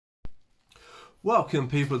Welcome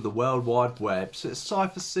people of the World Wide Web. So it's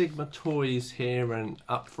Cypher Sigma Toys here and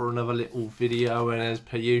up for another little video, and as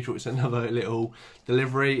per usual it's another little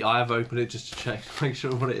delivery. I have opened it just to check, make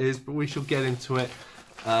sure what it is, but we shall get into it.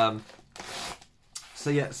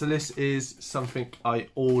 So this is something I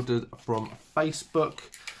ordered from Facebook.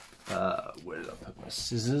 Where did I put my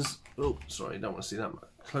scissors? Oh, sorry, don't want to see that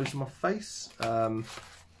close to my face.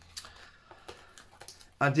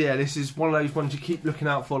 And yeah, this is one of those ones you keep looking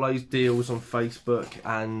out for, those deals on Facebook,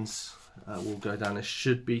 and we'll go down. There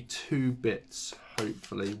should be 2 bits,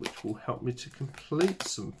 hopefully, which will help me to complete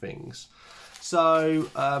some things. So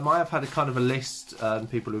I have had a kind of a list,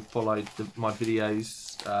 people who've followed my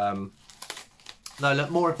videos. No,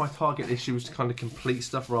 look, more of my target issue was to kind of complete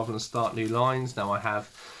stuff rather than start new lines. Now I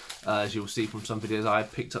have, as you'll see from some videos, I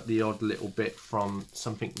have picked up the odd little bit from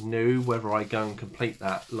something new. Whether I go and complete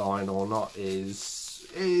that line or not is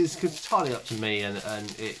entirely up to me, and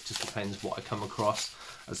it just depends what I come across.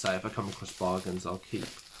 As I say, if I come across bargains, I'll keep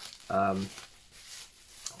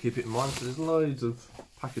it in mind. So there's loads of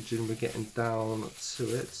packaging. We're getting down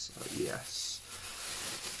to it. So yes.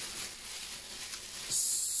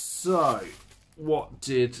 So what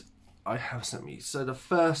did I have sent me? So the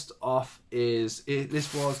first off is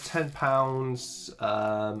this was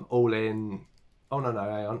 £10 all in. Oh no,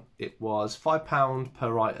 hang on. It was £5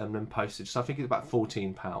 per item and postage, so I think it's about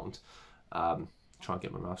 £14. Try and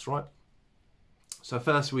get my mouse right. So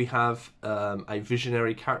first we have a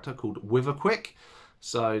visionary character called Witherquick.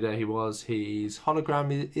 So there he was. His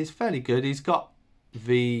hologram is fairly good. He's got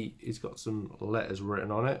some letters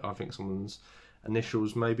written on it. I think someone's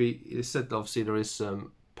initials maybe. It said obviously there is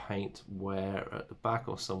some paint wear at the back,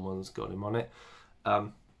 or someone's got him on it.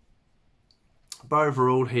 But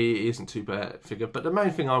overall, he isn't too bad figure. But the main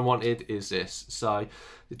thing I wanted is this. So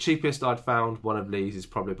the cheapest I'd found one of these is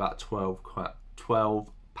probably about £12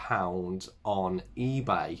 on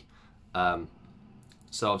eBay.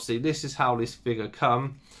 So obviously this is how this figure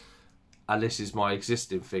come, and this is my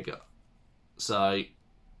existing figure. So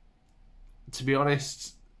to be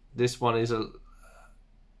honest, this one is a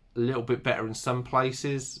little bit better in some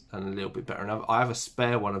places and a little bit better in others. I have a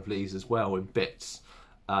spare one of these as well in bits.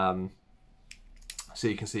 So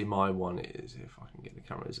you can see my one is, if I can get the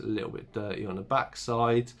camera, is a little bit dirty on the back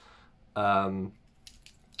side.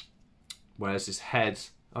 Whereas this head,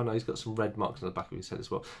 oh no, he's got some red marks on the back of his head as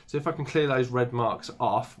well. So if I can clear those red marks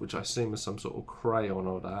off, which I assume is some sort of crayon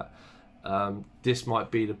or that, this might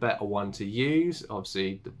be the better one to use.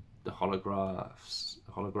 Obviously the holograms,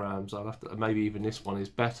 I'll have to, maybe even this one is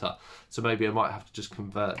better. So maybe I might have to just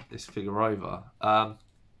convert this figure over.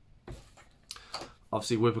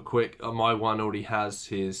 Obviously Witherquick, my one already has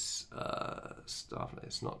his stuff.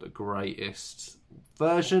 It's not the greatest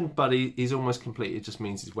version, but he's almost complete. It just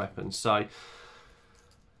means his weapons. So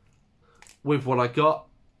with what I got,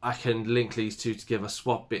 I can link these two together,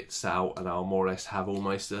 swap bits out, and I'll more or less have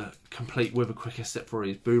almost a complete Witherquick except for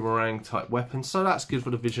his boomerang type weapon. So that's good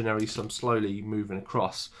for the visionary, so I'm slowly moving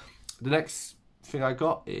across. The next thing I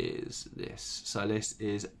got is this. So this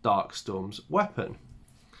is Darkstorm's weapon.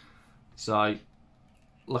 So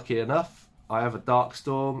lucky enough, I have a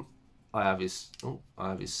Darkstorm. I have his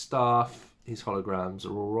staff. His holograms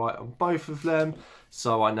are all right on both of them.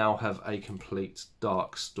 So I now have a complete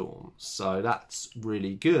Darkstorm. So that's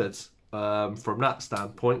really good from that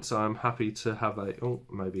standpoint. So I'm happy to have a. Oh,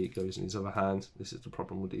 maybe it goes in his other hand. This is the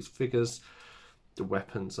problem with these figures. The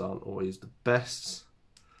weapons aren't always the best.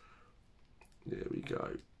 There we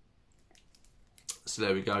go. So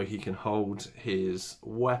there we go, he can hold his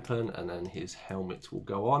weapon and then his helmet will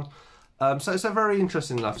go on. So it's a very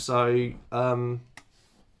interesting enough. So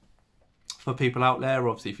for people out there,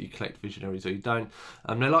 obviously if you collect visionaries or you don't,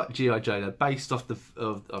 they're like G.I. Joe. They're based off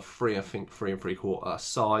of 3, I think 3 3/4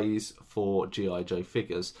 size for G.I. Joe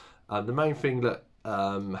figures. The main thing that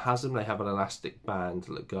has them, they have an elastic band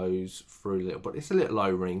that goes through a little, but it's a little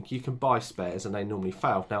low ring. You can buy spares and they normally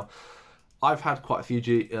fail. Now, I've had quite a few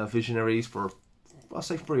visionaries for I'll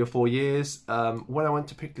say 3 or 4 years. When I went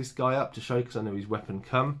to pick this guy up to show, because I knew his weapon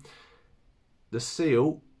come, the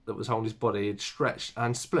seal that was holding his body had stretched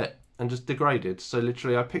and split and just degraded. So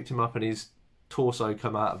literally I picked him up and his torso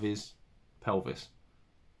come out of his pelvis.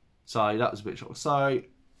 So that was a bit short. So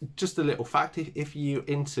just a little fact, if you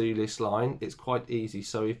into this line, it's quite easy.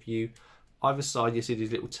 So if you, either side, you see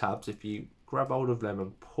these little tabs. If you grab hold of them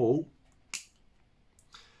and pull,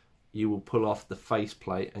 you will pull off the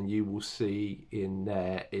faceplate, and you will see in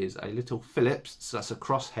there is a little Phillips, so that's a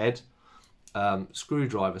crosshead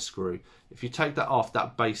screwdriver screw. If you take that off,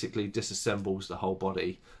 that basically disassembles the whole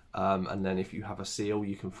body, and then if you have a seal,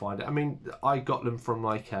 you can find it. I mean, I got them from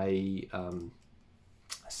like a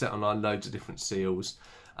set online loads of different seals,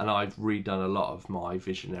 and I've redone a lot of my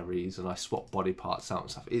visionaries, and I swap body parts out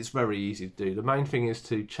and stuff. It's very easy to do. The main thing is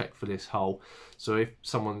to check for this hole. So if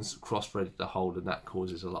someone's cross-threaded the hole, then that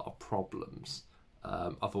causes a lot of problems.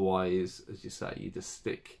 Otherwise, as you say, you just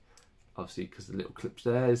stick, obviously because the little clip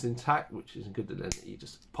there is intact, which isn't good, then he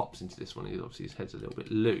just pops into this one. Obviously his head's a little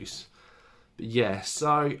bit loose. But yeah,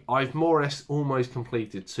 so I've more or less almost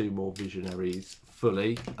completed 2 more visionaries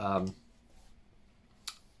fully. And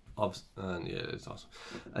yeah, it's awesome.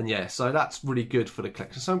 And yeah, so that's really good for the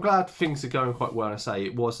collection. So I'm glad things are going quite well. I say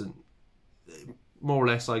it wasn't, more or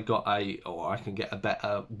less I got I can get a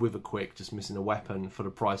better with a quick, just missing a weapon for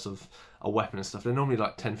the price of a weapon and stuff. They're normally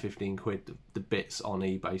like 10-15 quid, the bits on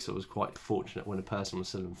eBay, so I was quite fortunate when a person was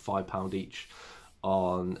selling £5 each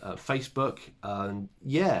on Facebook. And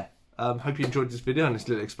yeah, hope you enjoyed this video and this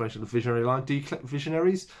little explanation of the visionary line. Do you collect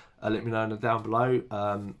visionaries? Let me know down below.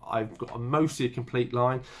 I've got mostly a complete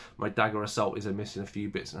line. My dagger assault is missing a few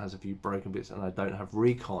bits and has a few broken bits, and I don't have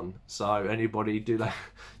recon. So anybody do that,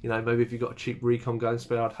 you know, maybe if you've got a cheap recon gun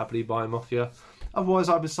spare, I'd happily buy them off you. Otherwise,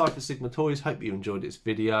 I've been Cypher Sigma Toys. Hope you enjoyed this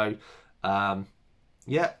video.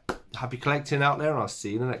 Yeah, happy collecting out there, and I'll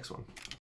see you in the next one.